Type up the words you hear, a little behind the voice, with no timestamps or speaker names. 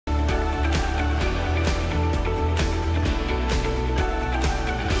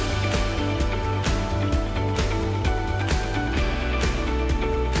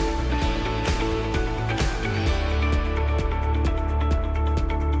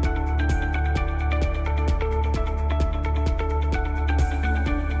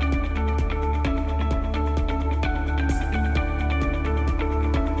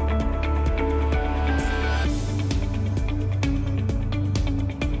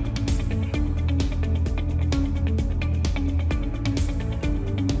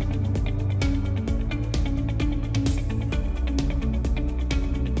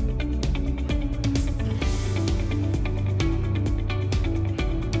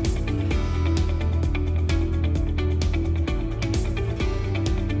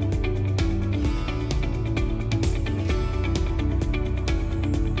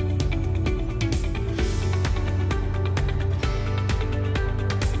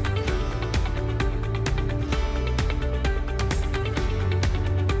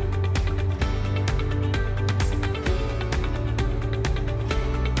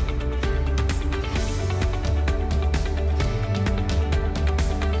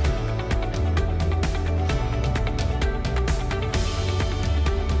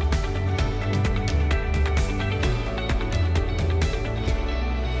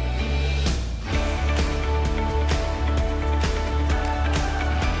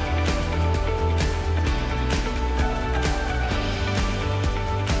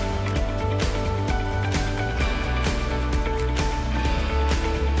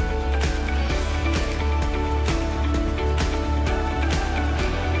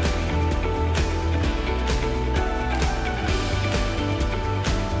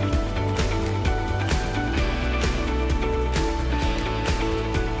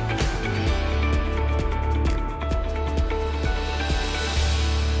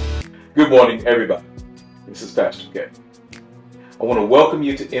Good morning, everybody. This is Pastor Glenda. I want to welcome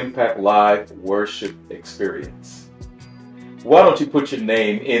you to Impact Live Worship Experience. Why don't you put your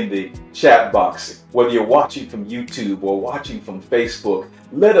name in the chat box, whether you're watching from YouTube or watching from Facebook.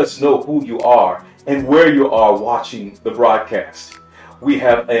 Let us know who you are and where you are watching the broadcast. We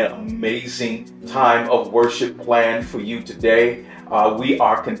have an amazing time of worship planned for you today. We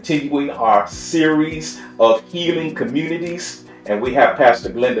are continuing our series of healing communities. And we have Pastor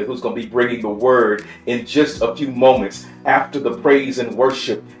Glenda, who's going to be bringing the word in just a few moments after the praise and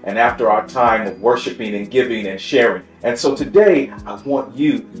worship and after our time of worshiping and giving and sharing. And so today, I want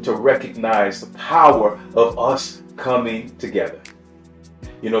you to recognize the power of us coming together.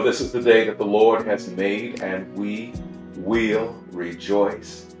 You know, this is the day that the Lord has made, and we will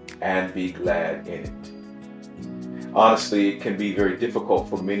rejoice and be glad in it. Honestly, it can be very difficult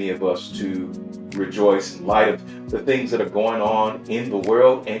for many of us to rejoice in light of the things that are going on in the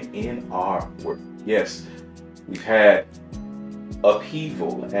world and in our world. Yes, we've had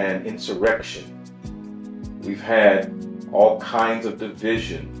upheaval and insurrection. We've had all kinds of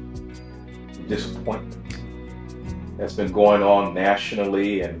division, disappointment that's been going on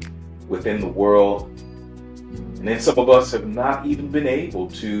nationally and within the world. And then some of us have not even been able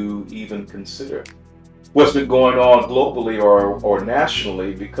to even consider what's been going on globally or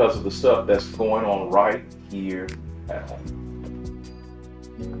nationally because of the stuff that's going on right here at home.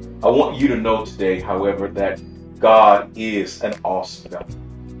 I want you to know today, however, that God is an awesome God.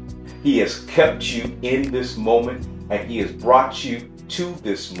 He has kept you in this moment, and He has brought you to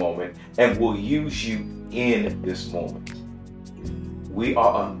this moment and will use you in this moment. We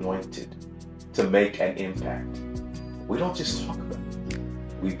are anointed to make an impact. We don't just talk about it,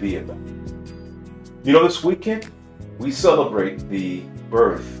 we be about it. You know, this weekend, we celebrate the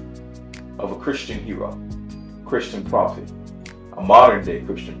birth of a Christian hero, Christian prophet, a modern-day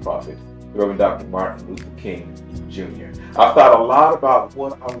Christian prophet, Reverend Dr. Martin Luther King, Jr. I thought a lot about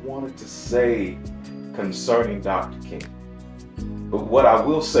what I wanted to say concerning Dr. King. But what I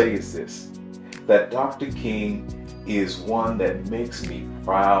will say is this, that Dr. King is one that makes me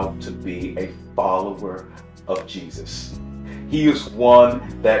proud to be a follower of Jesus. He is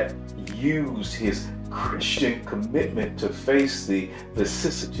one that used his Christian commitment to face the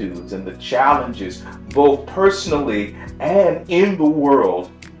vicissitudes and the challenges, both personally and in the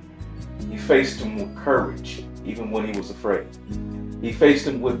world. He faced them with courage, even when he was afraid. He faced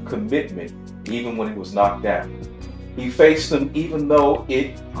them with commitment, even when he was knocked down. He faced them even though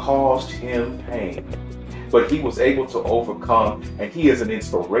it caused him pain. But he was able to overcome, and he is an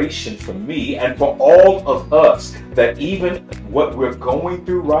inspiration for me and for all of us, that even what we're going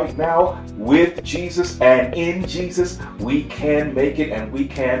through right now with Jesus and in Jesus, we can make it and we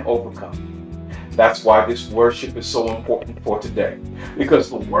can overcome. That's why this worship is so important for today, because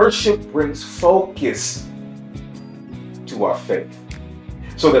the worship brings focus to our faith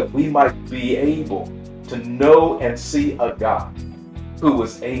so that we might be able to know and see a God who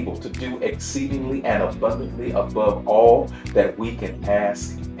is able to do exceedingly and abundantly above all that we can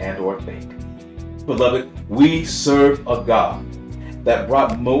ask and or think. Beloved, we serve a God that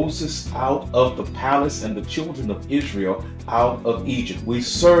brought Moses out of the palace and the children of Israel out of Egypt. We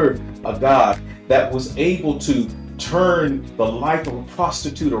serve a God that was able to turn the life of a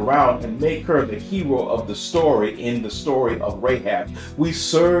prostitute around and make her the hero of the story in the story of Rahab. We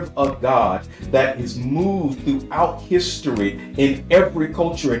serve a God that is moved throughout history in every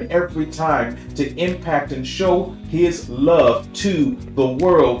culture and every time to impact and show His love to the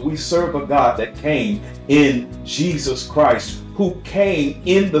world. We serve a God that came in Jesus Christ, who came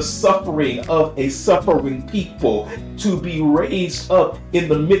in the suffering of a suffering people to be raised up in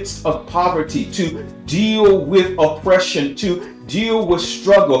the midst of poverty, to deal with oppression, to deal with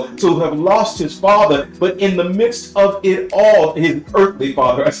struggle, to have lost his father, but in the midst of it all, his earthly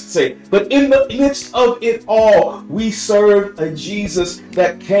father, I should say, but in the midst of it all, we serve a Jesus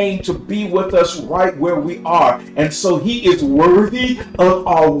that came to be with us right where we are. And so He is worthy of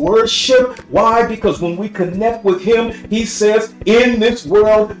our worship. Why? Because when we connect with Him, He says, in this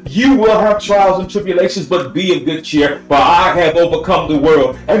world, you will have trials and tribulations, but be of good cheer, for I have overcome the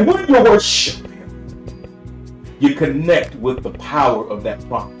world. And when you worship Him, you connect with the power of that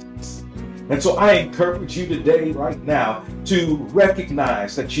promise. And so I encourage you today, right now, to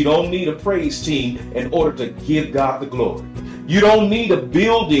recognize that you don't need a praise team in order to give God the glory. You don't need a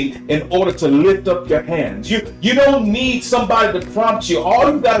building in order to lift up your hands. You don't need somebody to prompt you.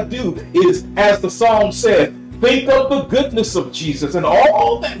 All you got to do is, as the song says, think of the goodness of Jesus and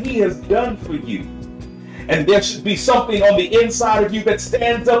all that He has done for you. and there should be something on the inside of you that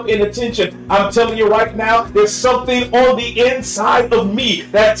stands up in attention. I'm telling you right now, there's something on the inside of me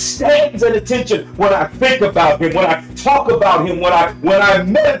that stands at attention when I think about him, when I talk about him, when I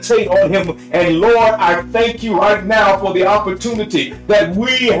meditate on him. And Lord, I thank you right now for the opportunity that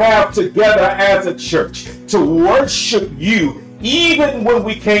we have together as a church to worship you. Even when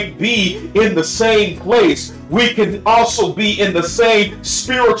we can't be in the same place, we can also be in the same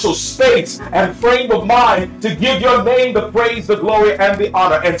spiritual space and frame of mind to give your name the praise, the glory, and the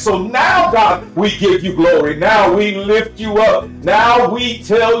honor. And so now, God, we give you glory. Now we lift you up. Now we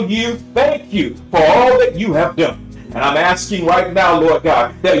tell you thank you for all that you have done. And I'm asking right now, Lord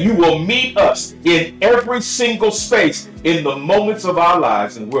God, that you will meet us in every single space in the moments of our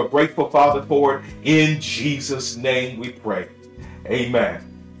lives. And we're grateful, Father, for it. In Jesus' name we pray. Amen.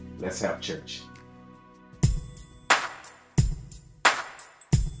 Let's have church.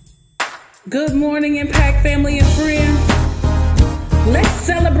 Good morning, Impact family and friends. Let's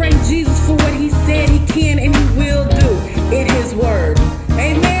celebrate Jesus for what he said he can and he will do in his word.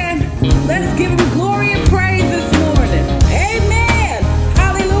 Amen. Let's give him glory and praise this morning. Amen.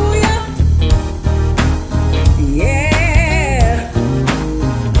 Hallelujah. Yeah.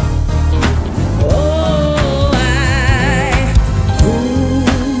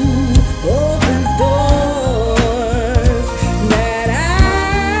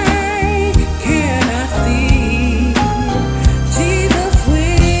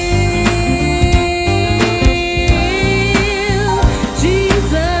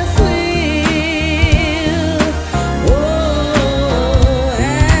 Jesus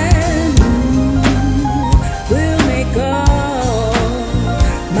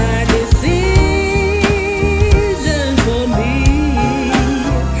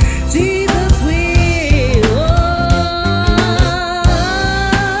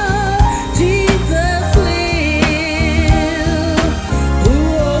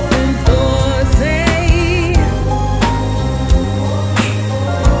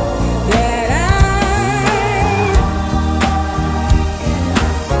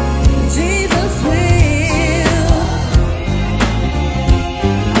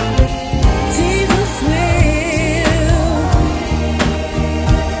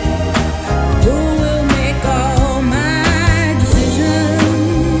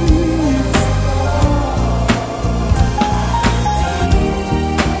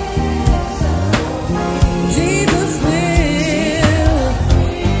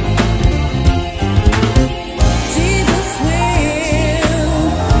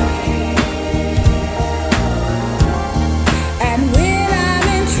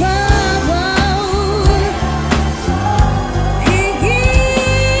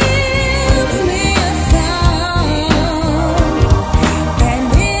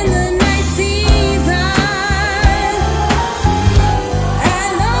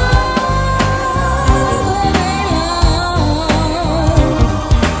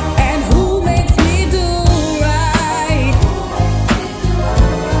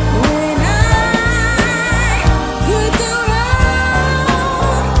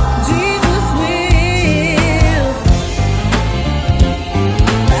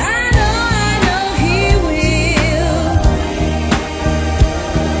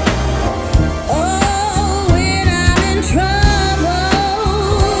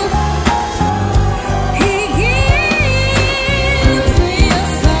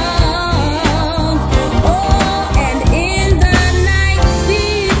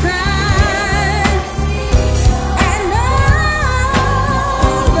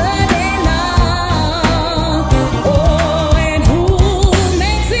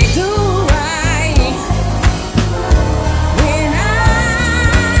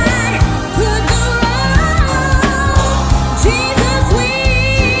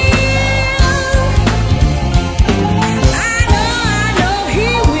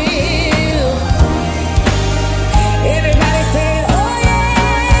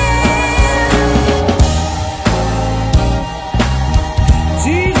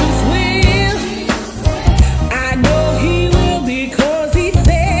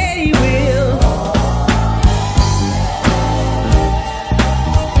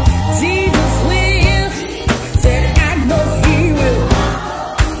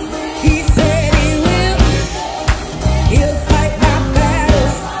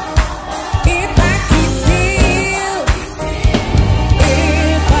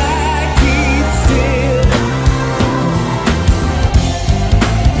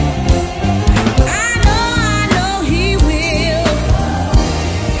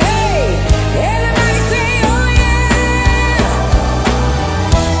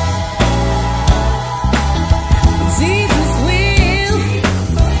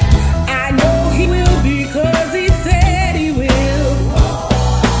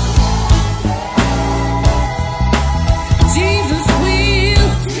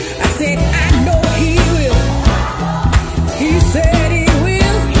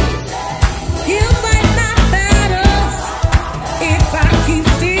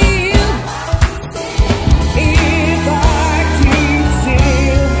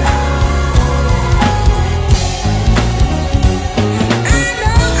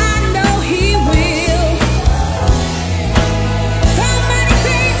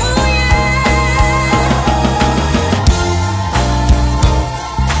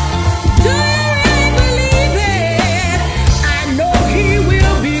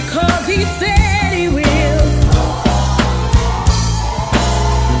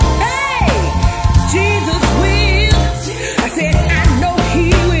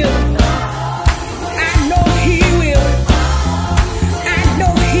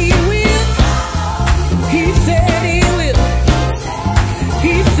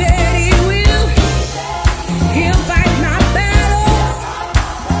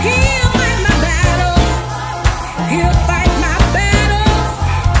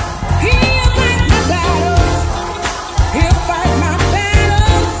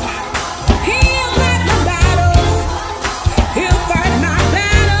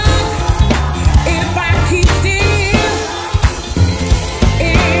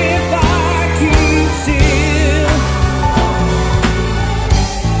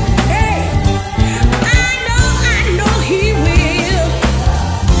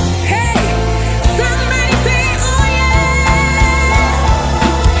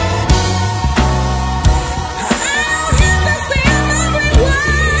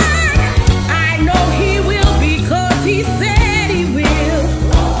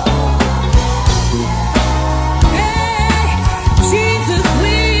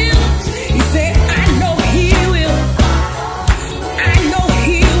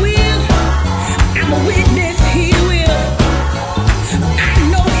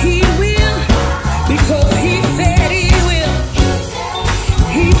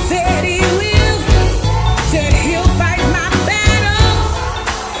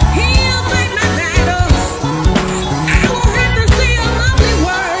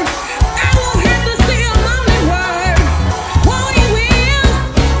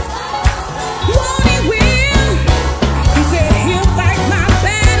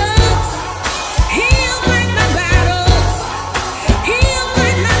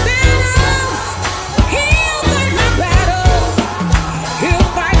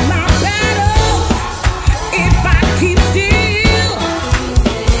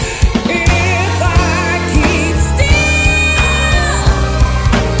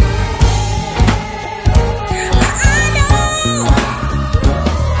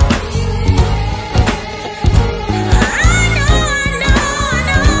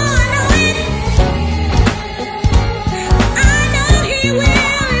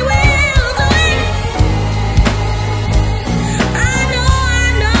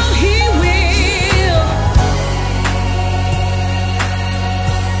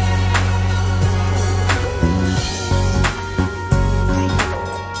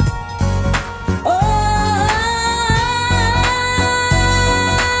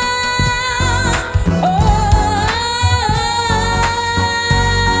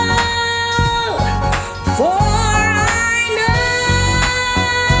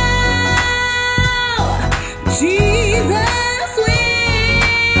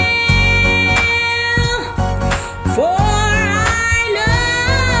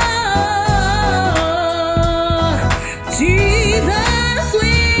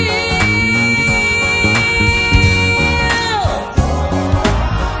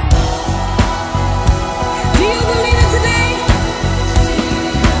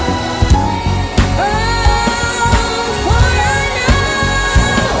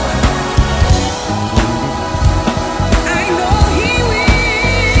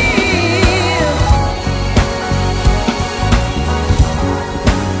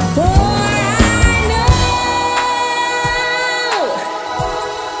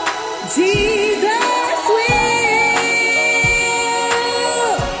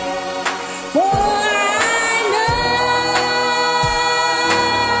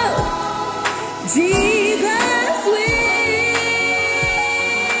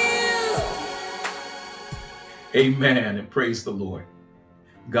Amen, and praise the Lord.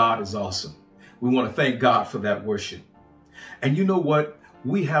 God is awesome. We want to thank God for that worship. And you know what?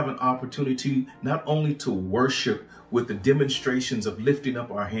 We have an opportunity not only to worship with the demonstrations of lifting up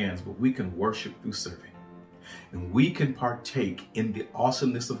our hands, but we can worship through serving. And we can partake in the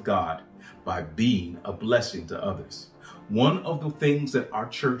awesomeness of God by being a blessing to others. One of the things that our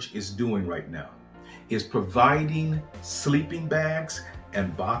church is doing right now is providing sleeping bags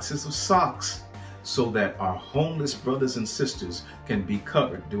and boxes of socks so that our homeless brothers and sisters can be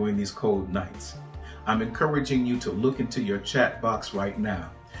covered during these cold nights. I'm encouraging you to look into your chat box right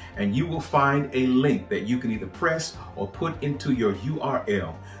now, and you will find a link that you can either press or put into your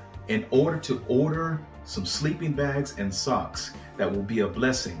URL in order to order some sleeping bags and socks that will be a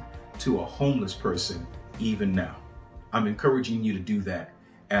blessing to a homeless person even now. I'm encouraging you to do that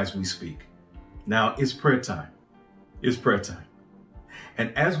as we speak. Now it's prayer time. It's prayer time.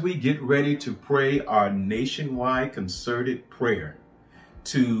 And as we get ready to pray our nationwide concerted prayer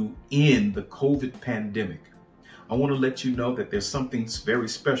to end the COVID pandemic, I want to let you know that there's something very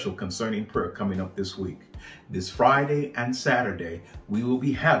special concerning prayer coming up this week. This Friday and Saturday, we will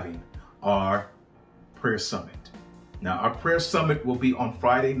be having our prayer summit. Now, our prayer summit will be on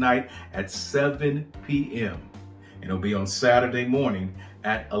Friday night at 7 p.m. and it'll be on Saturday morning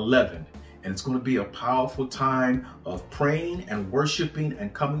at 11. And it's going to be a powerful time of praying and worshiping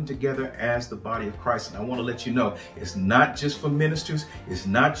and coming together as the body of Christ. And I want to let you know, it's not just for ministers. It's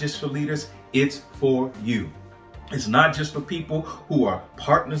not just for leaders. It's for you. It's not just for people who are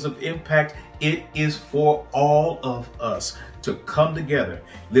partners of impact. It is for all of us to come together.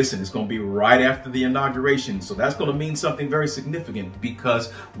 Listen, it's going to be right after the inauguration. So that's going to mean something very significant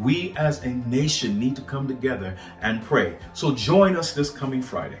because we as a nation need to come together and pray. So join us this coming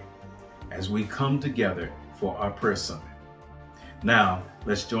Friday as we come together for our prayer summit. Now,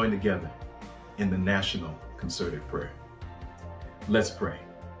 let's join together in the national concerted prayer. Let's pray.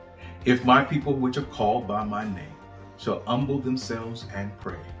 If my people which are called by my name shall humble themselves and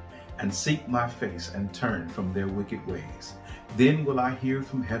pray, and seek my face and turn from their wicked ways, then will I hear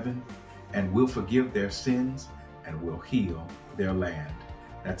from heaven and will forgive their sins and will heal their land.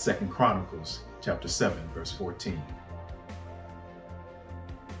 That's 2 Chronicles chapter 7, verse 14.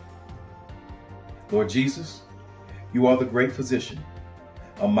 Lord Jesus, you are the great physician,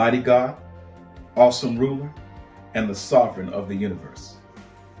 almighty God, awesome ruler, and the sovereign of the universe.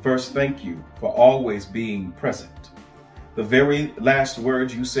 First, thank you for always being present. The very last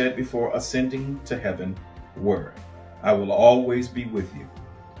words you said before ascending to heaven were, I will always be with you.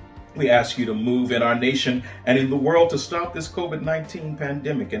 We ask you to move in our nation and in the world to stop this COVID-19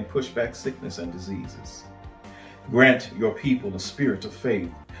 pandemic and push back sickness and diseases. Grant your people a spirit of faith,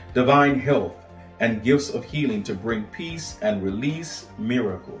 divine health, and gifts of healing to bring peace and release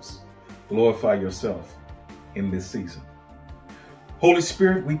miracles. Glorify yourself in this season. Holy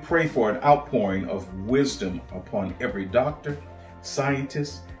Spirit, we pray for an outpouring of wisdom upon every doctor,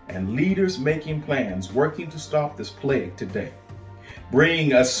 scientist, and leaders making plans, working to stop this plague today.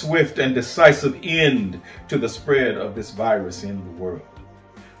 Bring a swift and decisive end to the spread of this virus in the world.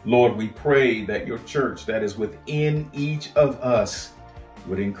 Lord, we pray that your church that is within each of us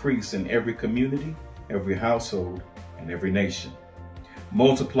would increase in every community, every household, and every nation.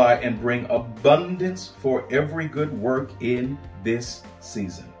 Multiply and bring abundance for every good work in this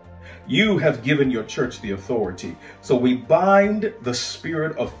season. You have given your church the authority, so we bind the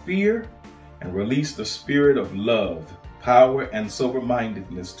spirit of fear and release the spirit of love, power, and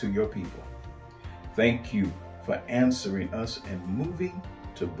sober-mindedness to your people. Thank you for answering us and moving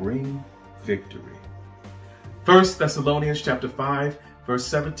to bring victory. 1 Thessalonians chapter 5, verse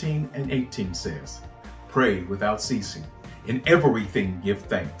 17 and 18 says, pray without ceasing. In everything give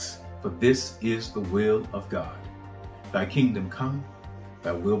thanks, for this is the will of God. Thy kingdom come,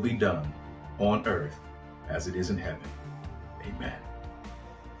 thy will be done on earth as it is in heaven. Amen.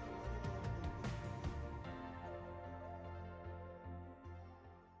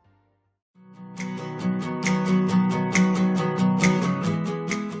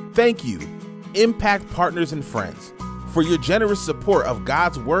 Thank you, Impact Partners and Friends, for your generous support of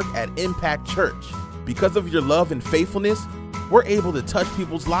God's work at Impact Church. Because of your love and faithfulness, we're able to touch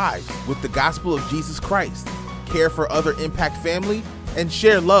people's lives with the gospel of Jesus Christ, care for other Impact family, and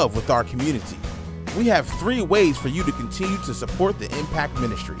share love with our community. We have 3 ways for you to continue to support the Impact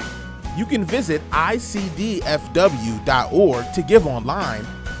ministry. You can visit ICDFW.org to give online,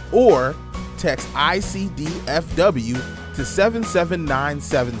 or text ICDFW to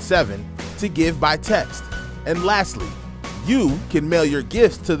 77977 to give by text. And lastly, you can mail your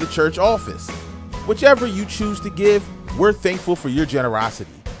gifts to the church office. Whichever you choose to give, we're thankful for your generosity.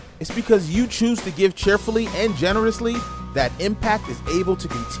 It's because you choose to give cheerfully and generously that Impact is able to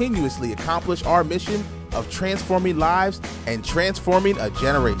continuously accomplish our mission of transforming lives and transforming a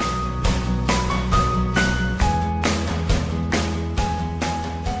generation.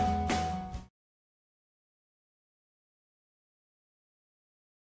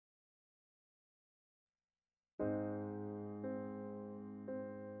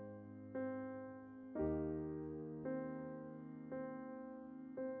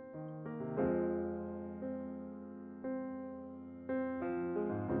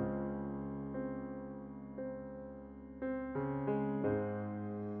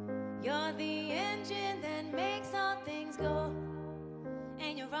 You're the engine that makes all things go,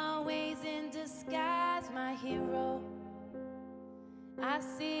 and you're always in disguise, my hero. I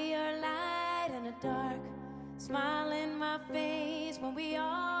see your light in the dark, smile in my face when we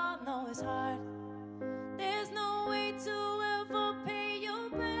all know it's hard. There's no way to ever pay you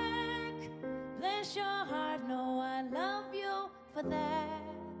back. Bless your heart, know I love you for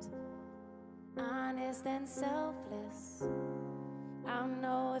that. Honest and selfless, I don't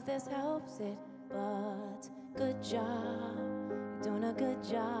know if this helps it, but good job. You're doing a good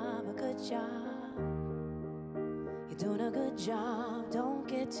job, a good job. You're doing a good job, don't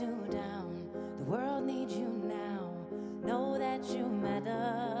get too down. The world needs you now. Know that you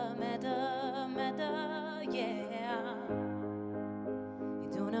matter, matter, matter, yeah.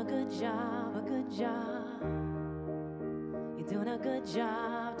 You're doing a good job, a good job. You're doing a good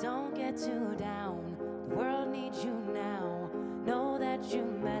job, don't get too down. The world needs you now. Know that you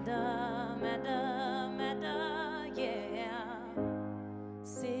matter, matter, matter, yeah.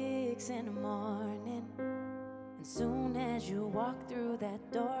 6 in the morning, and soon as you walk through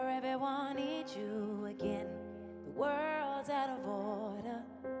that door, everyone needs you again. The world's out of order,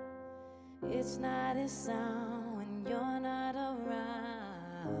 it's not as sound when you're not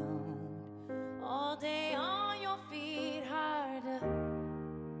around. All day on your feet, harder.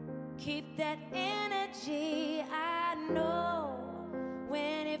 Keep that energy, I know.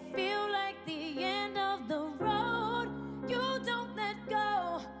 When it feels like the end of the road, you don't let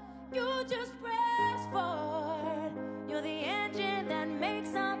go, you just press forward. You're the engine that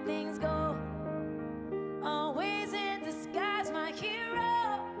makes all things go. Always in disguise, my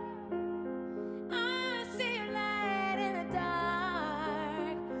hero. I see your light in the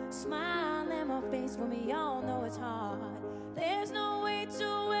dark, smile in my face when we all know it's hard. There's no way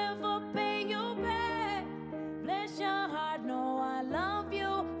to ever pay you back. Bless your heart, know I love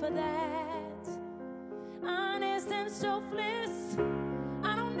you for that. Honest and selfless,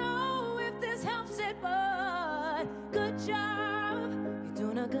 I don't know if this helps it, but good job. You're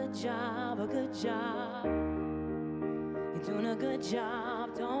doing a good job, a good job. You're doing a good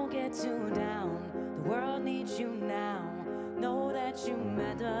job, don't get too down. The world needs you now. Know that you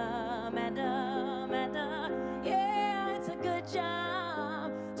matter, matter, matter, yeah. It's a good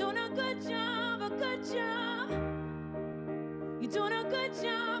job, doing a good job, a good job. You're doing a good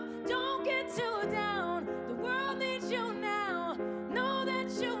job, don't get too down. The world needs you now. Know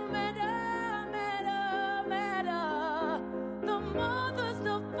that you matter, matter, matter. The mothers,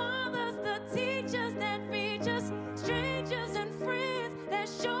 the fathers, the teachers that reach us, strangers and friends that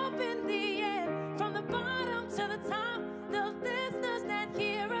show up in the end. From the bottom to the top, the listeners that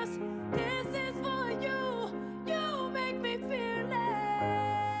hear us, this is for you. You make me fearless.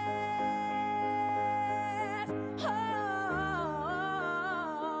 Oh,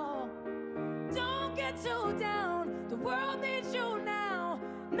 don't get too down. The world needs you now.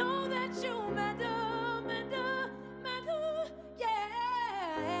 Know that you matter, matter, matter, yeah.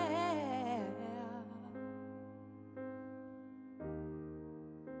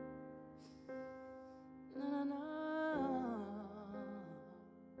 No, no, no.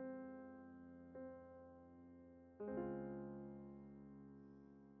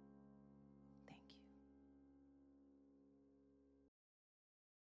 Thank you.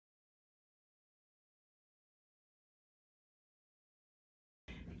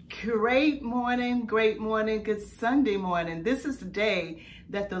 Great morning, good Sunday morning. This is the day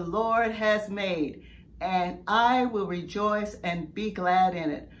that the Lord has made, and I will rejoice and be glad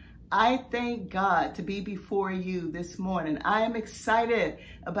in it. I thank God to be before you this morning. I am excited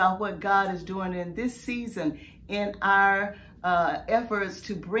about what God is doing in this season in our efforts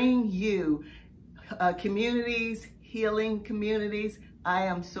to bring you communities, healing communities. I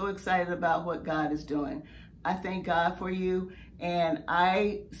am so excited about what God is doing. I thank God for you, and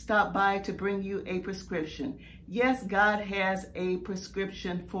I stopped by to bring you a prescription. Yes, God has a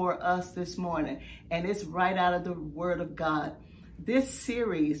prescription for us this morning, and it's right out of the Word of God. This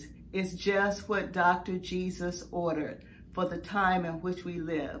series is just what Dr. Jesus ordered for the time in which we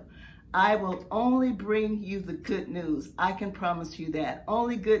live. I will only bring you the good news. I can promise you that.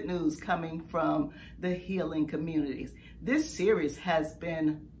 Only good news coming from the healing communities. This series has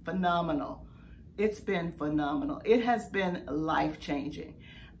been phenomenal. It's been phenomenal. It has been life-changing.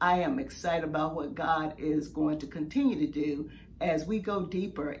 I am excited about what God is going to continue to do as we go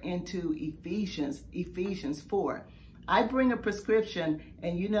deeper into Ephesians 4. I bring a prescription,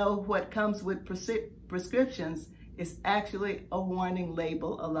 and you know what comes with prescriptions is actually a warning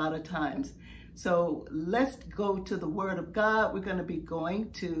label a lot of times. So let's go to the Word of God. We're going to be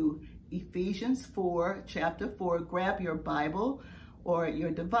going to Ephesians 4, chapter 4. Grab your Bible or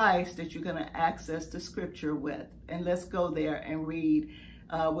your device that you're going to access the scripture with, and let's go there and read.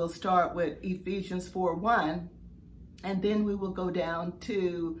 We'll start with Ephesians 4:1, and then we will go down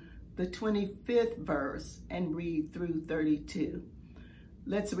to the 25th verse and read through 32.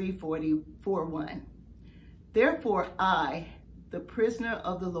 Let's read 4:1. Therefore I, the prisoner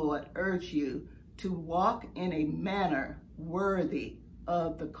of the Lord, urge you to walk in a manner worthy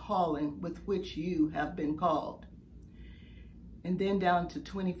of the calling with which you have been called. And then down to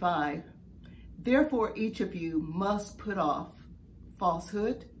 25. Therefore each of you must put off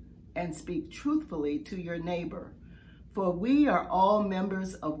falsehood and speak truthfully to your neighbor, for we are all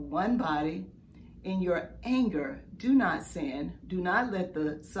members of one body. In your anger, do not sin. Do not let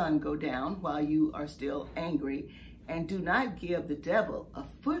the sun go down while you are still angry, and do not give the devil a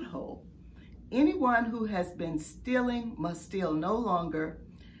foothold. Anyone who has been stealing must steal no longer,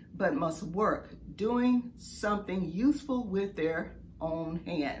 but must work, doing something useful with their own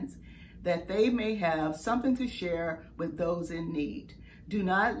hands, that they may have something to share with those in need. Do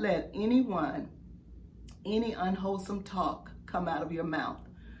not let any unwholesome talk come out of your mouth,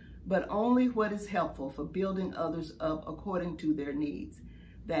 but only what is helpful for building others up according to their needs,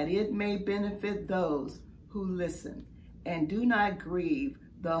 that it may benefit those who listen. And do not grieve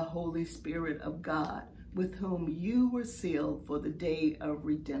the Holy Spirit of God, with whom you were sealed for the day of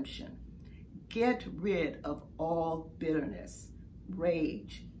redemption. Get rid of all bitterness,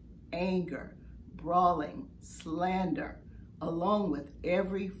 rage, anger, brawling, slander, along with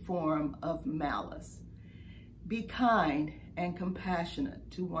every form of malice. Be kind and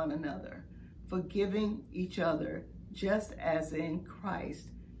compassionate to one another, forgiving each other, just as in Christ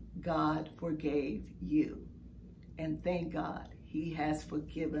God forgave you. And thank God he has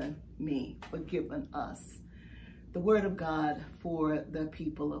forgiven me, forgiven us. The word of God for the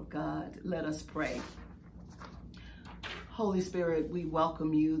people of God. Let us pray. Holy Spirit, we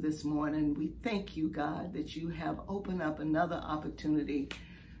welcome you this morning. We thank you, God, that you have opened up another opportunity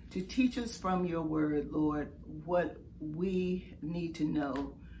to teach us from your word, Lord, what we need to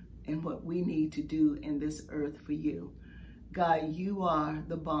know and what we need to do in this earth for you. God, you are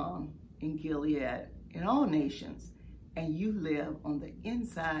the balm in Gilead in all nations, and you live on the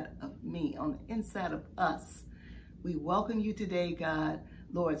inside of me, on the inside of us. We welcome you today, God.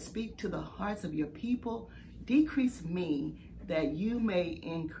 Lord, speak to the hearts of your people. Decrease me that you may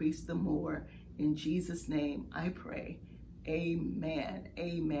increase the more. In Jesus' name I pray. Amen.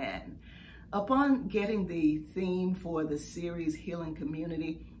 Amen. Upon getting the theme for the series Healing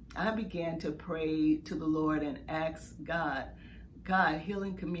Community, I began to pray to the Lord and ask God,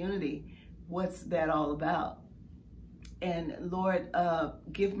 Healing Community, what's that all about? And Lord,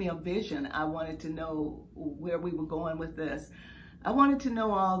 give me a vision. I wanted to know where we were going with this. I wanted to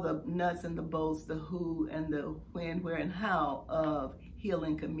know all the nuts and the bolts, the who and the when, where, and how of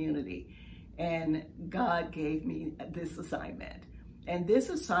Healing Community. And God gave me this assignment. And this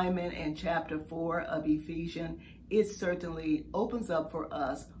assignment in chapter 4 of Ephesians, it certainly opens up for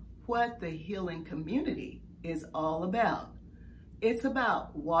us what the healing community is all about. It's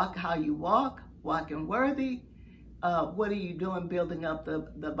about how you walk, walking worthy. What are you doing building up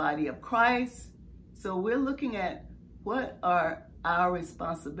the body of Christ? So we're looking at what are our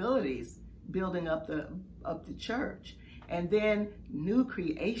responsibilities building up the church. And then new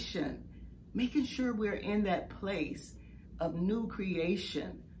creation, making sure we're in that place of new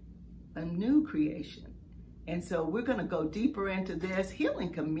creation, a new creation. And so we're going to go deeper into this.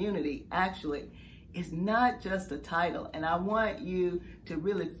 Healing Community actually is not just a title. And I want you to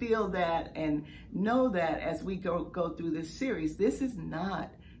really feel that and know that as we go through this series, this is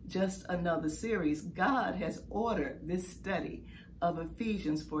not just another series. God has ordered this study of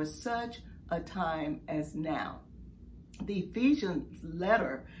Ephesians for such a time as now. The Ephesians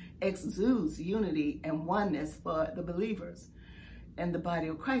letter exudes unity and oneness for the believers and the body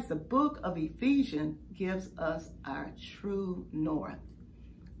of Christ. The book of Ephesians gives us our true north.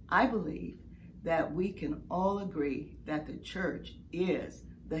 I believe that we can all agree that the church is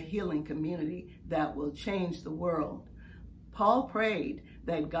the healing community that will change the world. Paul prayed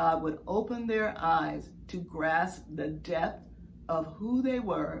that God would open their eyes to grasp the depth of who they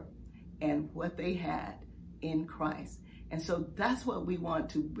were and what they had in Christ. And so that's what we want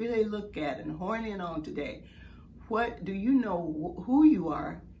to really look at and hone in on today. What do you know who you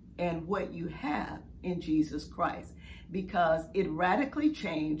are and what you have in Jesus Christ? Because it radically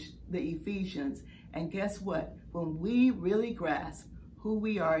changed the Ephesians. And guess what? When we really grasp who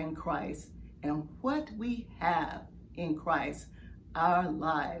we are in Christ and what we have in Christ, our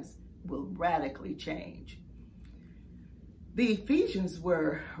lives will radically change. The Ephesians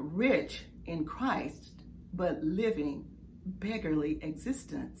were rich in Christ, but living beggarly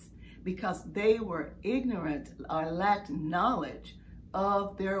existence because they were ignorant or lacked knowledge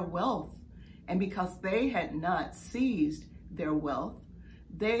of their wealth. And because they had not seized their wealth,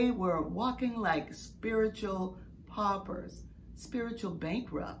 they were walking like spiritual paupers, spiritual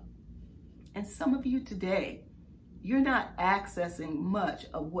bankrupt. And some of you today, you're not accessing much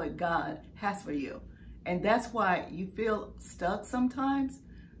of what God has for you. And that's why you feel stuck sometimes.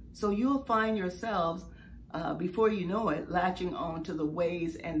 So you'll find yourselves, before you know it, latching on to the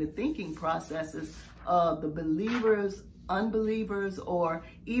ways and the thinking processes of the believers, unbelievers, or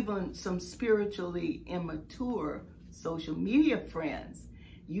even some spiritually immature social media friends.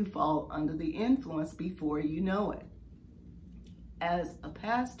 You fall under the influence before you know it. As a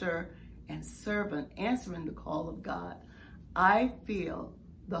pastor and servant answering the call of God, I feel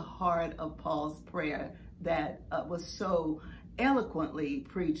the heart of Paul's prayer that was so eloquently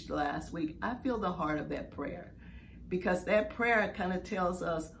preached last week. I feel the heart of that prayer because that prayer kind of tells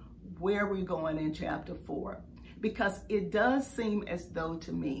us where we're going in chapter 4. Because it does seem as though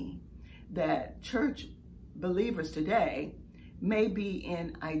to me that church believers today may be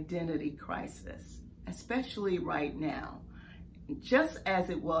in identity crisis, especially right now. Just as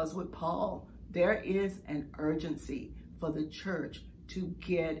it was with Paul, there is an urgency for the church to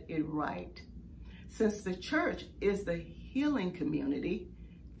get it right. Since the church is the healing community,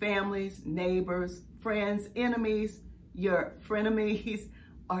 families, neighbors, friends, enemies, your frenemies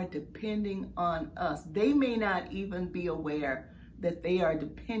are depending on us. They may not even be aware that they are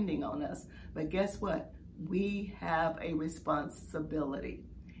depending on us, but guess what? We have a responsibility.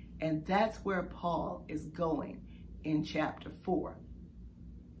 And that's where Paul is going in chapter 4.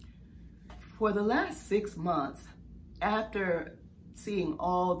 For the last 6 months, after seeing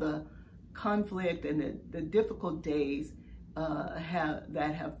all the conflict and the difficult days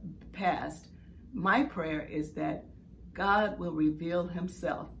that have passed, my prayer is that God will reveal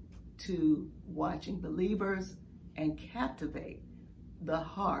himself to watching believers and captivate the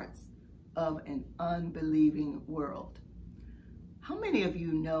hearts of an unbelieving world. How many of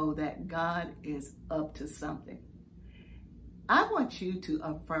you know that God is up to something? I want you to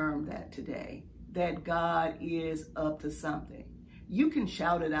affirm that today, that God is up to something. You can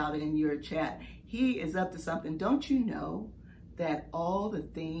shout it out in your chat. He is up to something. Don't you know that all the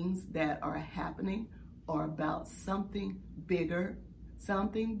things that are happening are about something bigger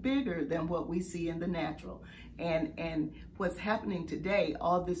than what we see in the natural? And what's happening today,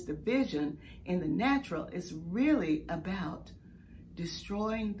 all this division in the natural, is really about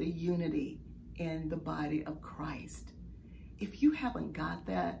destroying the unity in the body of Christ. If you haven't got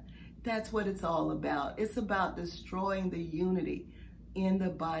that, that's what it's all about. It's about destroying the unity in the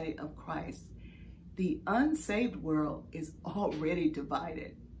body of Christ. The unsaved world is already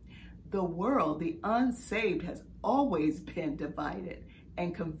divided. The world, the unsaved, has always been divided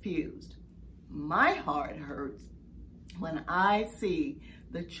and confused. My heart hurts when I see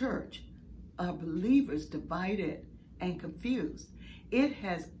the church of believers divided and confused. It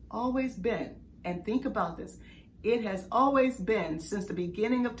has always been, and think about this, it has always been since the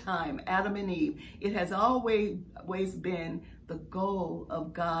beginning of time, Adam and Eve, it has always been the goal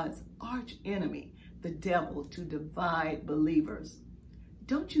of God's arch enemy, the devil, to divide believers.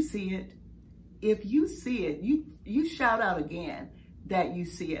 Don't you see it? If you see it, you shout out again that you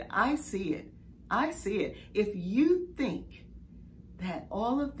see it. I see it. I see it. If you think that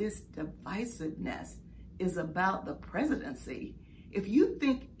all of this divisiveness is about the presidency, if you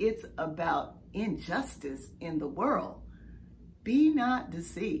think it's about injustice in the world, be not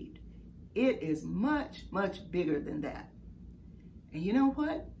deceived. It is much, much bigger than that. And you know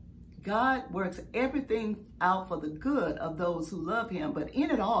what? God works everything out for the good of those who love him. But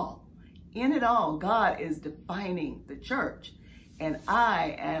in it all, God is defining the church. And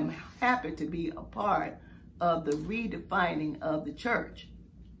I am happy to be a part of the redefining of the church.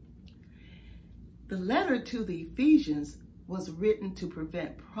 The letter to the Ephesians was written to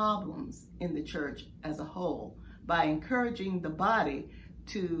prevent problems in the church as a whole by encouraging the body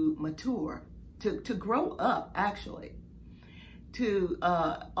to mature, to grow up, actually.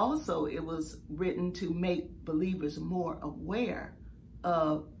 Also, it was written to make believers more aware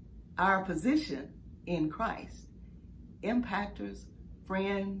of our position in Christ. Impactors,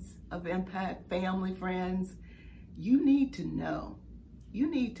 friends of impact, family, friends, you need to know. You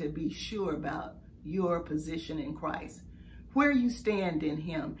need to be sure about your position in Christ, where you stand in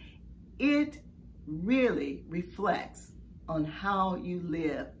Him. It really reflects on how you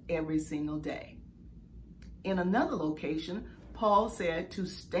live every single day. In another location, Paul said to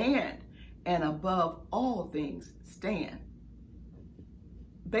stand, and above all things, stand.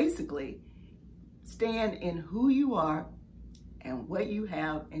 Basically, stand in who you are and what you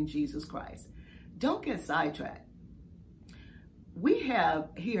have in Jesus Christ. Don't get sidetracked. We have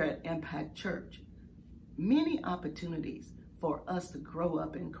here at Impact Church many opportunities for us to grow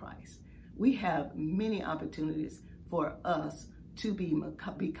up in Christ. We have many opportunities for us to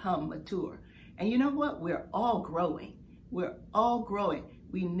become mature. And you know what? We're all growing. We're all growing.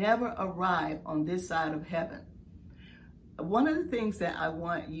 We never arrive on this side of heaven. One of the things that I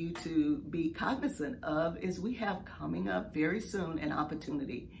want you to be cognizant of is we have coming up very soon an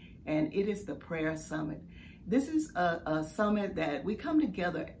opportunity, and it is the Prayer Summit. This is a summit that we come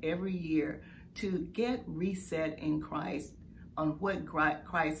together every year to get reset in Christ on what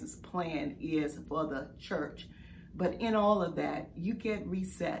Christ's plan is for the church. But in all of that, you get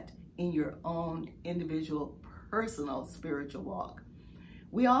reset in your own individual, personal spiritual walk.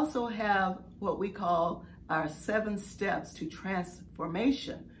 We also have what we call our 7 steps to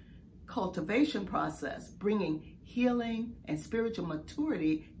transformation, cultivation process, bringing healing and spiritual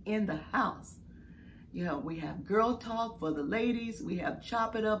maturity in the house. You know, we have girl talk for the ladies. We have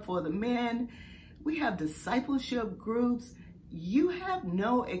chop it up for the men. We have discipleship groups. You have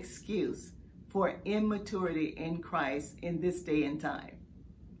no excuse for immaturity in Christ in this day and time.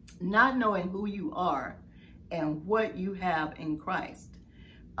 Not knowing who you are and what you have in Christ.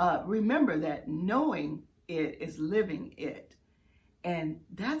 Remember that knowing it is living it. And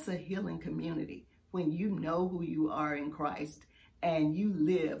that's a healing community when you know who you are in Christ and you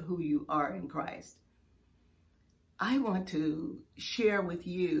live who you are in Christ. I want to share with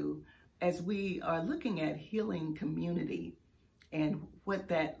you, as we are looking at healing community and what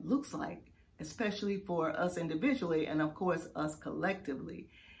that looks like, especially for us individually and of course us collectively.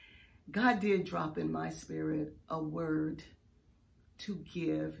 God did drop in my spirit a word to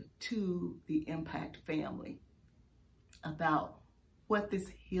give to the Impact family about what this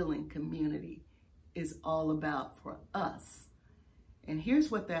healing community is all about for us. And here's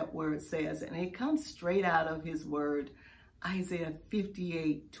what that word says, and it comes straight out of His word. Isaiah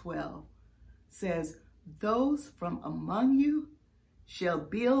 58:12 says, "Those from among you shall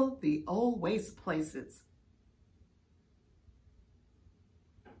build the old waste places.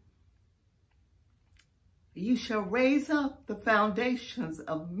 You shall raise up the foundations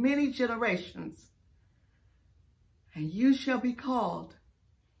of many generations, and you shall be called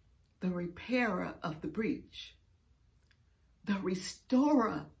the repairer of the breach, the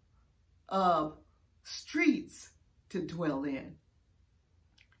restorer of streets to dwell in."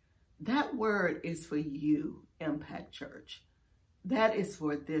 That word is for you, Impact Church. That is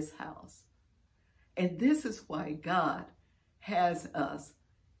for this house. And this is why God has us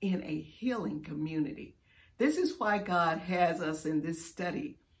in a healing community. This is why God has us in this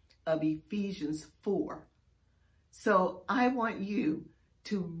study of Ephesians 4. So I want you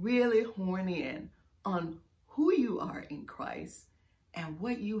to really horn in on who you are in Christ and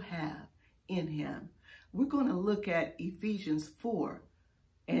what you have in Him. We're going to look at Ephesians 4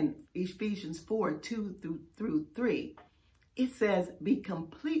 and Ephesians 4:2-3. It says, "Be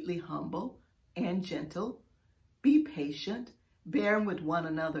completely humble and gentle, be patient, bearing with one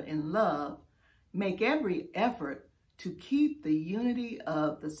another in love, make every effort to keep the unity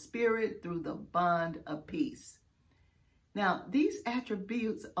of the Spirit through the bond of peace." Now, these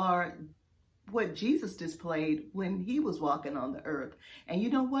attributes are what Jesus displayed when He was walking on the earth. And you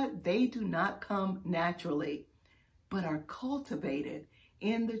know what? They do not come naturally, but are cultivated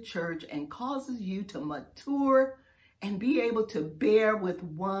in the church and causes you to mature and be able to bear with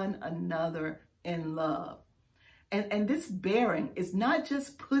one another in love. And this bearing is not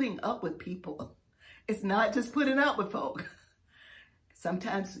just putting up with people. It's not just putting up with folk.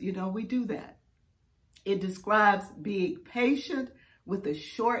 Sometimes, you know, we do that. It describes being patient with the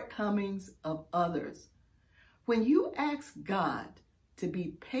shortcomings of others. When you ask God to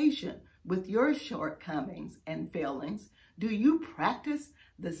be patient with your shortcomings and failings, do you practice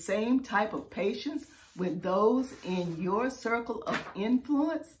the same type of patience with those in your circle of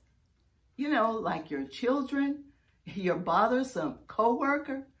influence? You know, like your children, your bothersome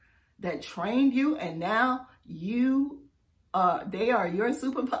coworker that trained you, and now you they are your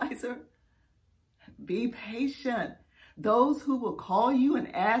supervisor, be patient. Those who will call you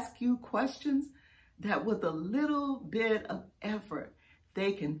and ask you questions, that with a little bit of effort,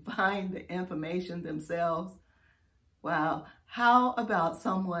 they can find the information themselves. Wow. How about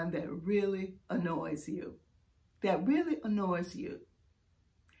someone that really annoys you? That really annoys you.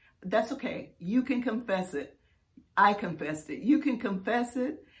 That's okay. You can confess it. I confessed it. You can confess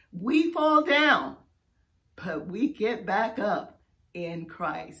it. We fall down, but we get back up in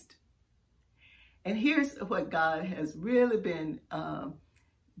Christ. And here's what God has really been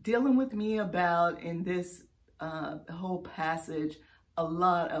dealing with me about in this whole passage.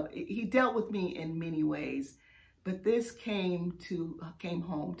 He dealt with me in many ways, but this came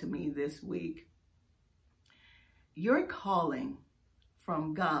home to me this week. Your calling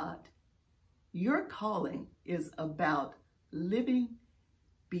from God, your calling is about living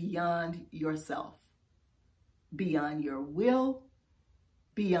beyond yourself, beyond your will,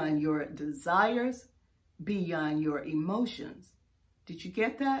 beyond your desires, beyond your emotions. Did you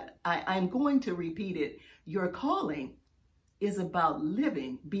get that? I'm going to repeat it. Your calling is about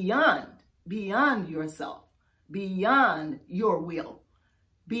living beyond yourself, beyond your will,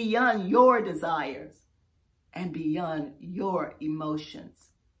 beyond your desires, and beyond your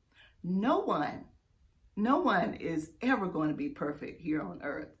emotions. No one is ever going to be perfect here on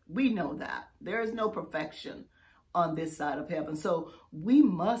earth. We know that. There is no perfection on this side of heaven. So we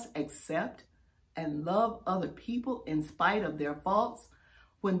must accept and love other people in spite of their faults.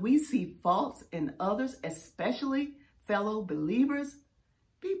 When we see faults in others, especially fellow believers,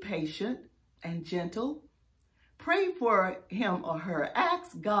 be patient and gentle. Pray for him or her.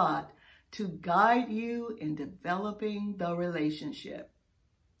 Ask God to guide you in developing the relationship.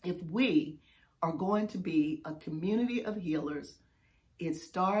 If we are going to be a community of healers, it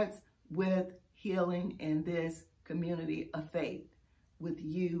starts with healing in this community of faith with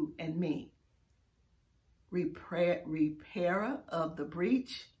you and me. Repairer of the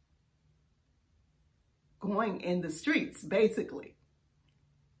breach, going in the streets, basically.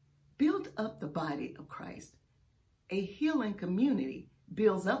 Build up the body of Christ. A healing community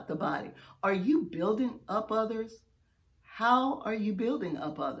builds up the body. Are you building up others? How are you building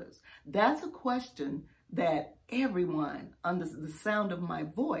up others? That's a question that everyone under the sound of my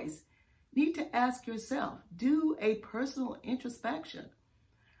voice need to ask yourself. Do a personal introspection.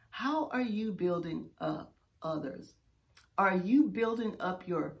 How are you building up others? Are you building up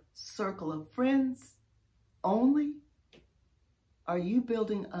your circle of friends only? Are you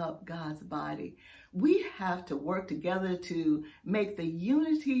building up God's body? We have to work together to make the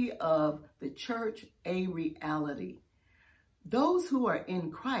unity of the church a reality. Those who are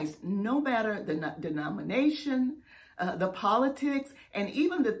in Christ, no matter the denomination, the politics, and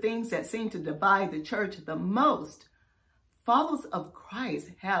even the things that seem to divide the church the most, followers of Christ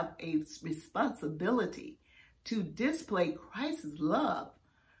have a responsibility to display Christ's love,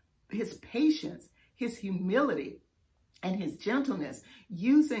 his patience, his humility, and his gentleness,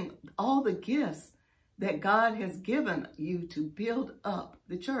 using all the gifts that God has given you to build up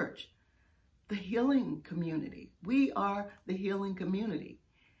the church. The healing community. We are the healing community.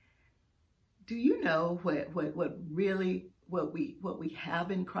 Do you know what we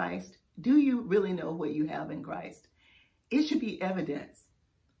have in Christ? Do you really know what you have in Christ? It should be evidence.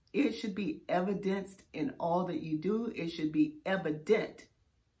 It should be evidenced in all that you do. It should be evident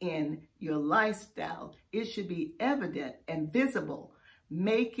in your lifestyle. It should be evident and visible,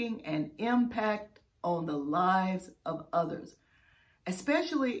 making an impact on the lives of others,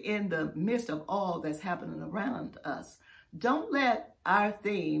 especially in the midst of all that's happening around us. Don't let our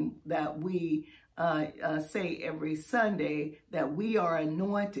theme that we say every Sunday, that we are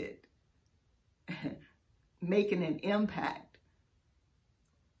anointed, making an impact.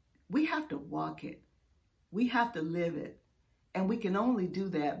 We have to walk it. We have to live it. And we can only do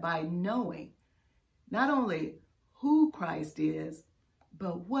that by knowing not only who Christ is,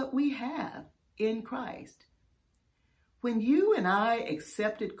 but what we have in Christ. When you and I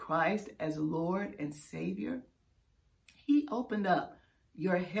accepted Christ as Lord and Savior, he opened up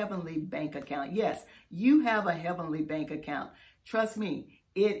your heavenly bank account. Yes, you have a heavenly bank account. Trust me,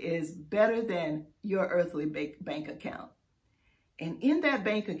 it is better than your earthly bank account. And in that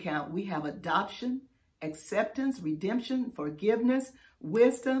bank account, we have adoption, acceptance, redemption, forgiveness,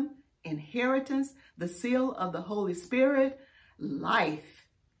 wisdom, inheritance, the seal of the Holy Spirit, life,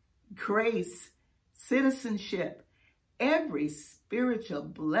 grace, citizenship, every spiritual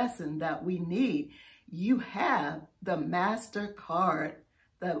blessing that we need. You have the MasterCard,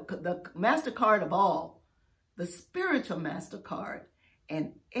 the MasterCard of all, the spiritual MasterCard,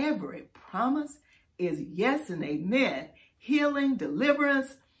 and every promise is yes and amen. healing,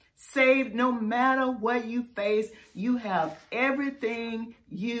 deliverance, saved. No matter what you face, you have everything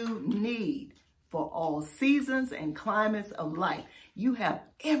you need for all seasons and climates of life. You have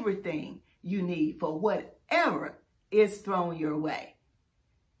everything you need for whatever is thrown your way.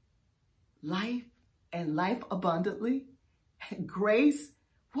 Life and life abundantly, grace.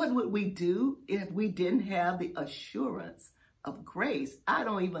 What would we do if we didn't have the assurance of grace? I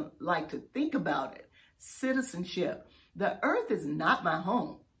don't even like to think about it. Citizenship. The earth is not my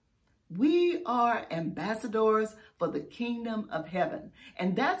home. We are ambassadors for the kingdom of heaven.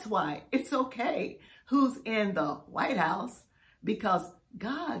 And that's why it's okay who's in the White House, because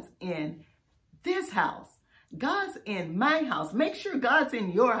God's in this house. God's in my house. Make sure God's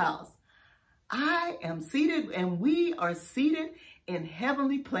in your house. I am seated, and we are seated in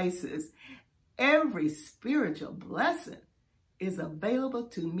heavenly places. Every spiritual blessing is available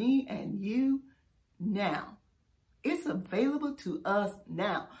to me and you now. It's available to us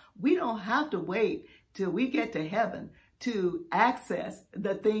now. We don't have to wait till we get to heaven to access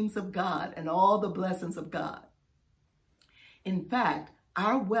the things of God and all the blessings of God. In fact,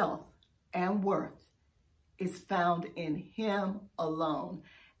 our wealth and worth is found in Him alone.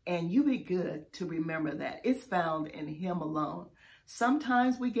 And you be good to remember that. It's found in Him alone.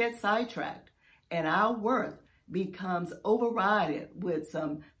 Sometimes we get sidetracked and our worth becomes overridden with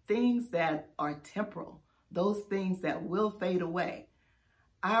some things that are temporal, those things that will fade away.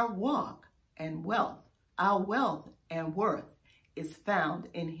 Our walk and wealth, our wealth and worth is found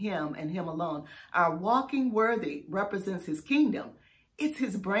in Him and Him alone. Our walking worthy represents His kingdom. It's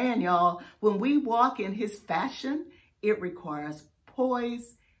His brand, y'all. When we walk in His fashion, it requires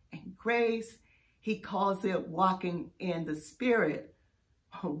poise and grace. He calls it walking in the Spirit,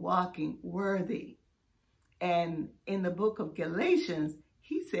 walking worthy. And in the book of Galatians,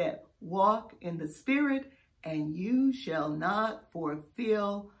 he said, walk in the Spirit, and you shall not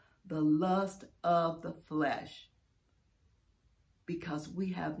fulfill the lust of the flesh. Because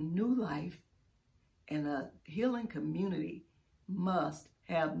we have new life, and a healing community must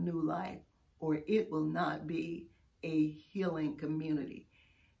have new life, or it will not be a healing community.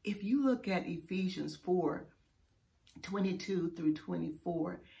 If you look at Ephesians 4:22 through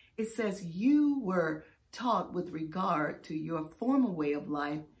 24, it says, you were taught with regard to your former way of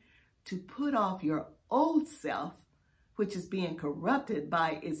life to put off your old self, which is being corrupted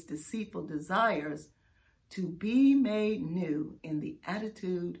by its deceitful desires, to be made new in the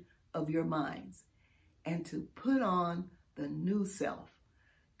attitude of your minds, and to put on the new self,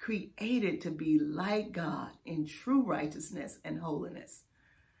 created to be like God in true righteousness and holiness.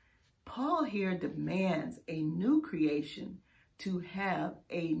 Paul here demands a new creation to have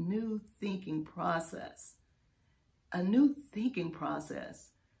a new thinking process. A new thinking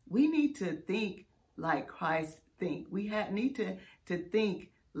process. We need to think like Christ thinks. We need to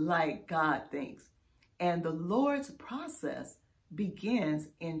think like God thinks. And the Lord's process begins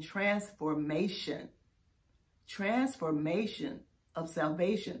in transformation. Transformation of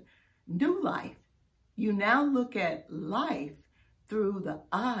salvation. New life. You now look at life through the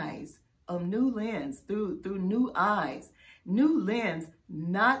eyes of new lens, through new eyes. New lens,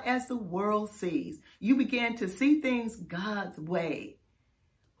 not as the world sees. You begin to see things God's way.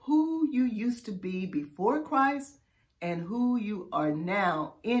 Who you used to be before Christ and who you are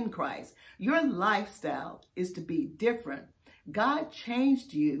now in Christ. Your lifestyle is to be different. God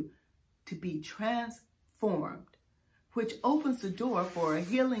changed you to be transformed, which opens the door for a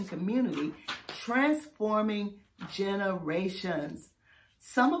healing community, transforming generations.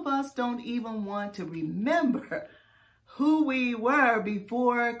 Some of us don't even want to remember who we were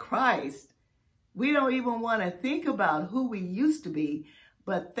before Christ. We don't even want to think about who we used to be,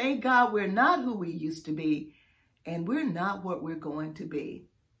 but thank God we're not who we used to be, and we're not what we're going to be.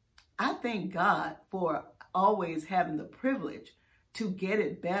 I thank God for always having the privilege to get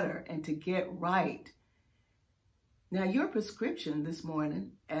it better and to get right. Now, your prescription this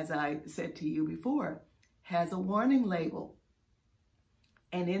morning, as I said to you before, has a warning label.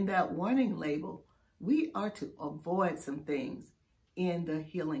 And in that warning label, we are to avoid some things in the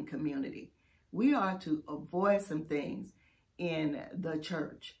healing community. We are to avoid some things in the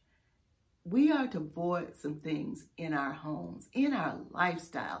church. We are to avoid some things in our homes, in our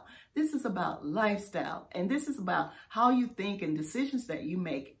lifestyle. This is about lifestyle, and this is about how you think and decisions that you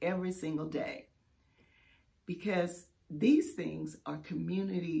make every single day. Because these things are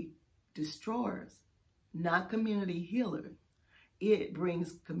community destroyers, not community healers. It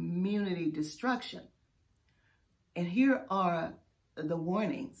brings community destruction. And here are the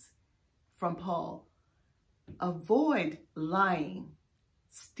warnings from Paul. Avoid lying,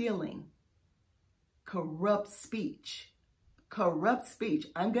 stealing, corrupt speech, corrupt speech.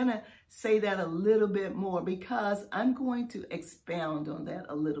 I'm going to say that a little bit more because I'm going to expound on that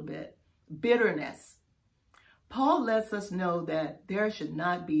a little bit. Bitterness. Paul lets us know that there should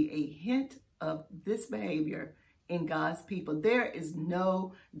not be a hint of this behavior in God's people. There is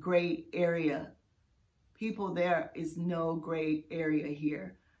no gray area. People, there is no gray area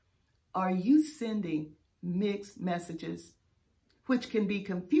here. Are you sending mixed messages, which can be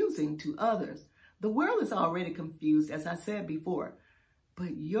confusing to others? The world is already confused, as I said before,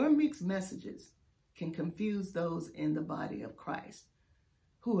 but your mixed messages can confuse those in the body of Christ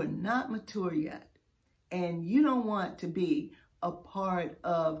who are not mature yet. And you don't want to be a part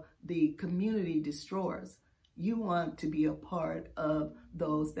of the community destroyers. You want to be a part of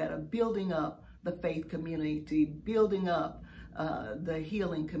those that are building up the faith community, building up the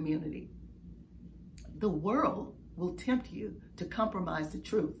healing community. The world will tempt you to compromise the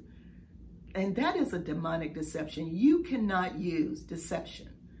truth. And that is a demonic deception. You cannot use deception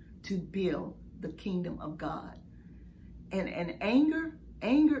to build the kingdom of God. And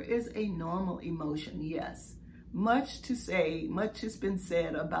anger is a normal emotion, yes. Much has been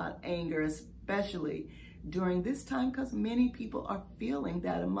said about anger, especially during this time, because many people are feeling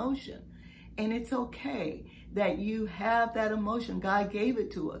that emotion. And it's okay that you have that emotion. God gave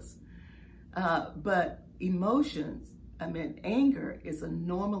it to us. But emotions, anger is a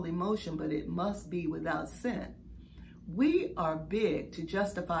normal emotion, but it must be without sin. We are big to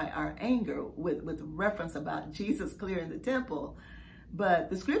justify our anger with reference about Jesus clearing the temple, but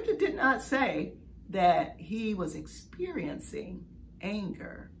the scripture did not say that he was experiencing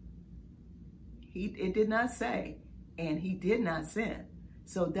anger. It did not say, and he did not sin.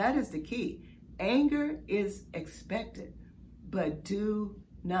 So that is the key. Anger is expected, but do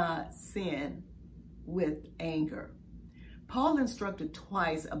not sin with anger. Paul instructed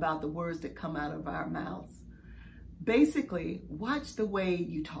twice about the words that come out of our mouths. Basically, watch the way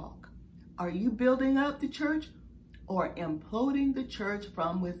you talk. Are you building up the church or imploding the church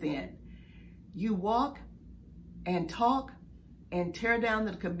from within? You walk and talk and tear down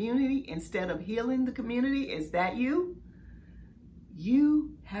the community instead of healing the community. Is that you?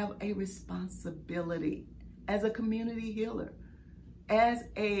 You have a responsibility as a community healer, as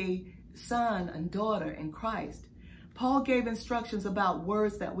a son and daughter in Christ. Paul gave instructions about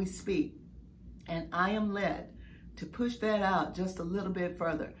words that we speak, and I am led to push that out just a little bit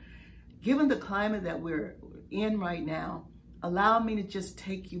further. Given the climate that we're in right now, allow me to just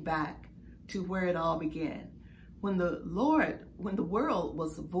take you back to where it all began. When the world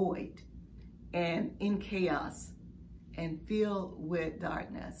was void and in chaos and filled with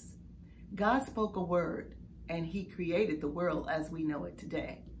darkness, God spoke a word and he created the world as we know it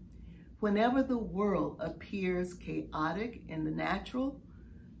today. Whenever the world appears chaotic in the natural,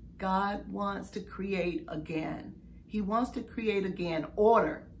 God wants to create again. He wants to create again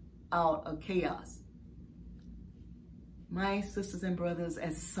order out of chaos. My sisters and brothers,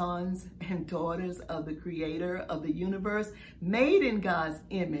 as sons and daughters of the Creator of the universe, made in God's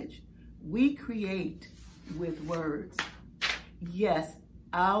image, we create with words. Yes,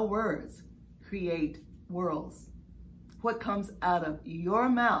 our words create worlds. What comes out of your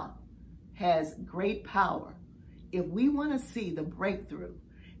mouth has great power. If we want to see the breakthrough,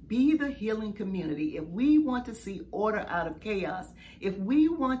 be the healing community, if we want to see order out of chaos, if we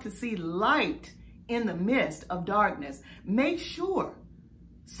want to see light in the midst of darkness, make sure,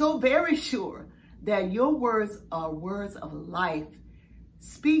 so very sure, that your words are words of life.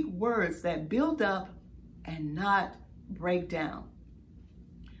 Speak words that build up and not break down.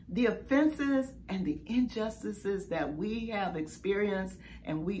 The offenses and the injustices that we have experienced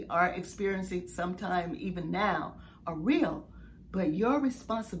and we are experiencing sometime even now are real, but your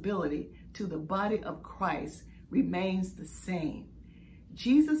responsibility to the body of Christ remains the same.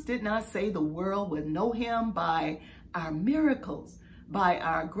 Jesus did not say the world would know him by our miracles, by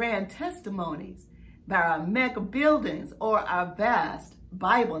our grand testimonies, by our mega buildings, or our vast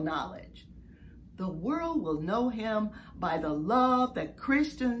Bible knowledge. The world will know him by the love that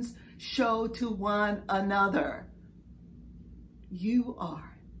Christians show to one another.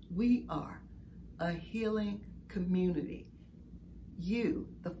 We are a healing community. You,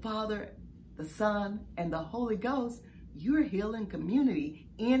 the Father, the Son, and the Holy Ghost, you're a healing community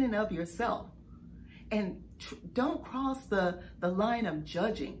in and of yourself. And don't cross the line of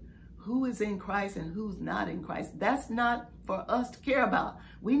judging who is in Christ and who's not in Christ. That's not for us to care about.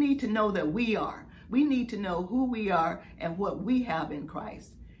 We need to know that we are. We need to know who we are and what we have in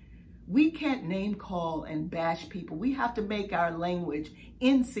Christ. We can't name, call, and bash people. We have to make our language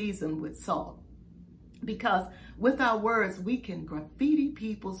in season with salt. Because With our words, we can graffiti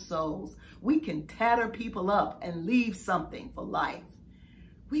people's souls. We can tatter people up and leave something for life.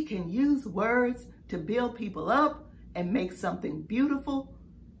 We can use words to build people up and make something beautiful,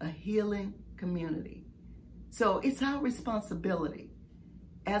 a healing community. So it's our responsibility,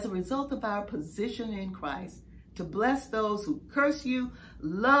 as a result of our position in Christ, to bless those who curse you,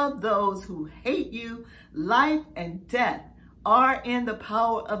 love those who hate you. Life and death are in the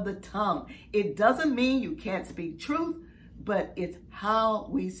power of the tongue. It doesn't mean you can't speak truth, but it's how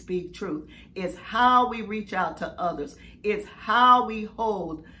we speak truth. It's how we reach out to others. It's how we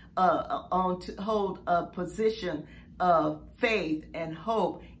hold a position of faith and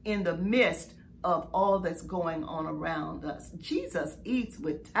hope in the midst of all that's going on around us. Jesus eats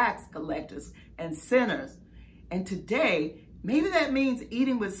with tax collectors and sinners. And today, maybe that means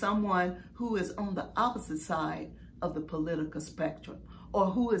eating with someone who is on the opposite side of the political spectrum, or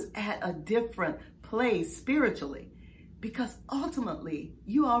who is at a different place spiritually. Because ultimately,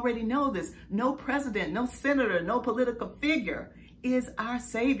 you already know this, no president, no senator, no political figure is our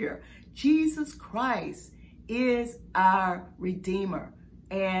Savior. Jesus Christ is our Redeemer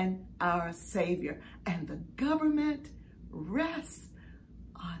and our Savior. And the government rests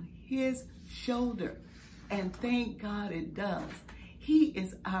on his shoulder. And thank God it does. He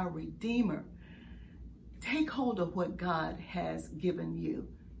is our Redeemer. Take hold of what God has given you.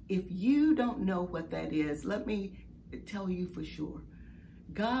 If you don't know what that is, let me tell you for sure.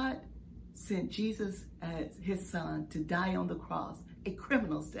 God sent Jesus as his son to die on the cross, a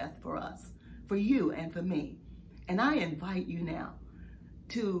criminal's death for us, for you and for me. And I invite you now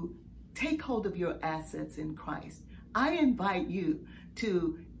to take hold of your assets in Christ. I invite you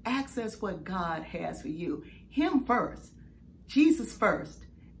to access what God has for you. Him first, Jesus first,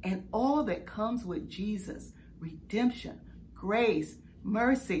 and all that comes with Jesus: redemption, grace,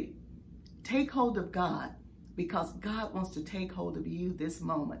 mercy. Take hold of God, because God wants to take hold of you this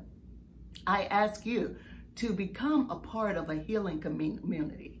moment. I ask you to become a part of a healing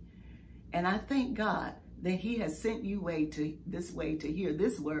community. And I thank God that he has sent you this way to hear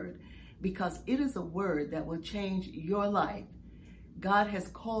this word, because it is a word that will change your life. God has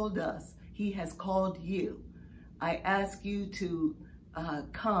called us. He has called you. I ask you to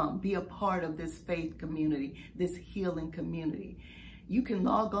come, be a part of this faith community, this healing community. You can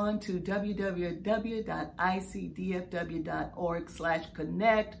log on to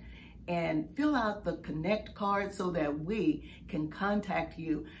www.icdfw.org/connect and fill out the connect card so that we can contact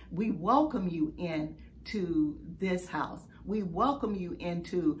you. We welcome you in to this house. We welcome you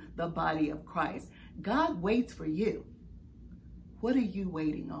into the body of Christ. God waits for you. What are you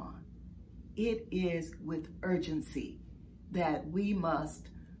waiting on? It is with urgency that we must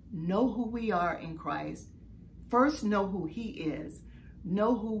know who we are in Christ, first know who he is,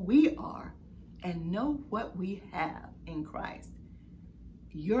 know who we are, and know what we have in Christ.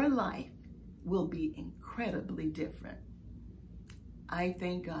 Your life will be incredibly different. I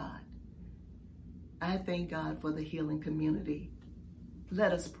thank God. I thank God for the healing community.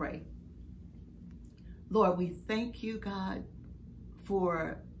 Let us pray. Lord, we thank you, God,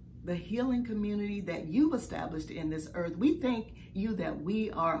 for the healing community that you've established in this earth. We thank you that we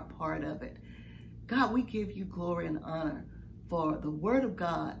are a part of it. God, we give you glory and honor for the word of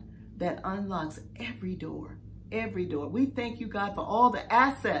God that unlocks every door, every door. We thank you, God, for all the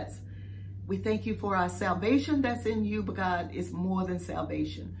assets. We thank you for our salvation that's in you, but God, it's more than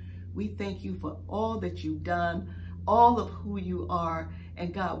salvation. We thank you for all that you've done, all of who you are.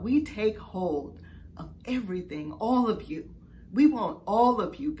 And God, we take hold of everything, all of you. We want all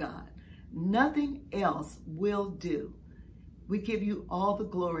of you, God. Nothing else will do. We give you all the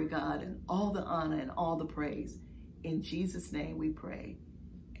glory, God, and all the honor and all the praise. In Jesus' name we pray.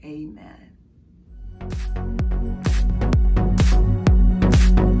 Amen.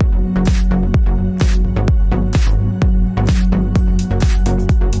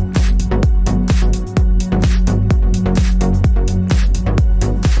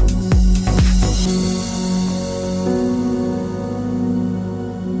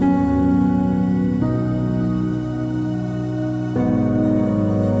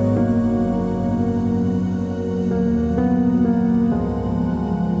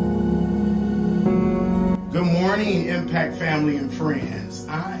 Impact family and friends.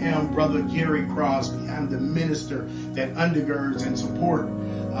 I am Brother Gary Crosby. I'm the minister that undergirds and support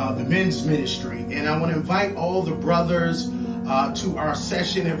the men's ministry. And I want to invite all the brothers to our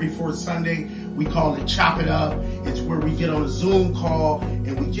session every fourth Sunday. We call it Chop It Up. It's where we get on a Zoom call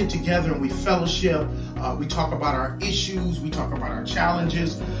and we get together and we fellowship. We talk about our issues. We talk about our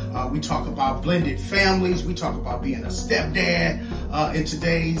challenges. We talk about blended families. We talk about being a stepdad in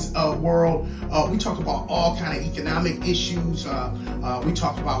today's world. We talk about all kind of economic issues. We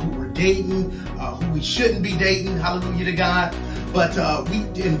talk about who we're dating, who we shouldn't be dating. Hallelujah to God. But we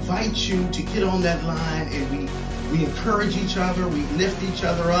invite you to get on that line, and we encourage each other. We lift each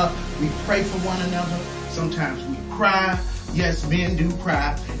other up. We pray for one another. Sometimes we cry. Yes, men do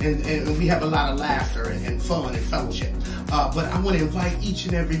cry, and we have a lot of laughter and fun and fellowship. But I want to invite each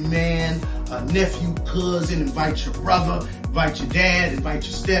and every man, nephew, cousin, invite your brother, invite your dad, invite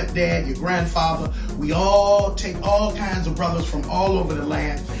your stepdad, your grandfather. We all take all kinds of brothers from all over the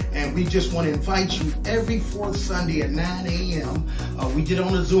land, and we just want to invite you every fourth Sunday at 9 a.m. We get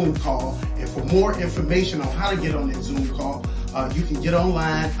on a Zoom call, and for more information on how to get on that Zoom call, you can get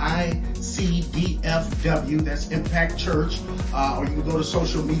online, ICDFW, that's Impact Church, or you can go to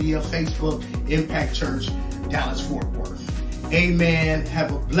social media, Facebook, Impact Church, Dallas-Fort Worth. Amen.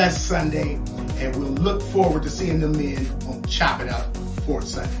 Have a blessed Sunday, and we'll look forward to seeing the men on Chop It Up fourth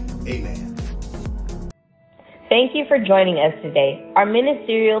Sunday. Amen. Thank you for joining us today. Our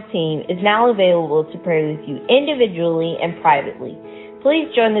ministerial team is now available to pray with you individually and privately.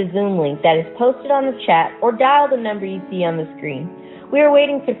 Please join the Zoom link that is posted on the chat or dial the number you see on the screen. We are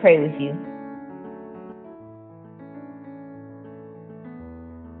waiting to pray with you.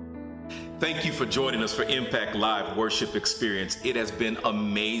 Thank you for joining us for Impact Live Worship Experience. It has been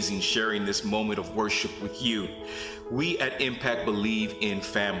amazing sharing this moment of worship with you. We at Impact believe in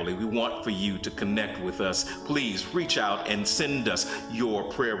family. We want for you to connect with us. Please reach out and send us your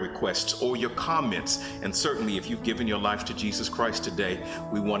prayer requests or your comments. And certainly if you've given your life to Jesus Christ today,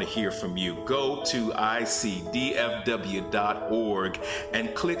 we want to hear from you. Go to ICDFW.org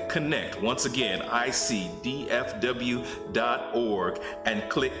and click connect. Once again, ICDFW.org and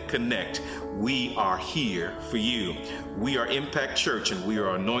click connect. We are here for you. We are Impact Church, and we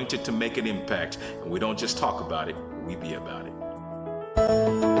are anointed to make an impact. And we don't just talk about it, we be about it.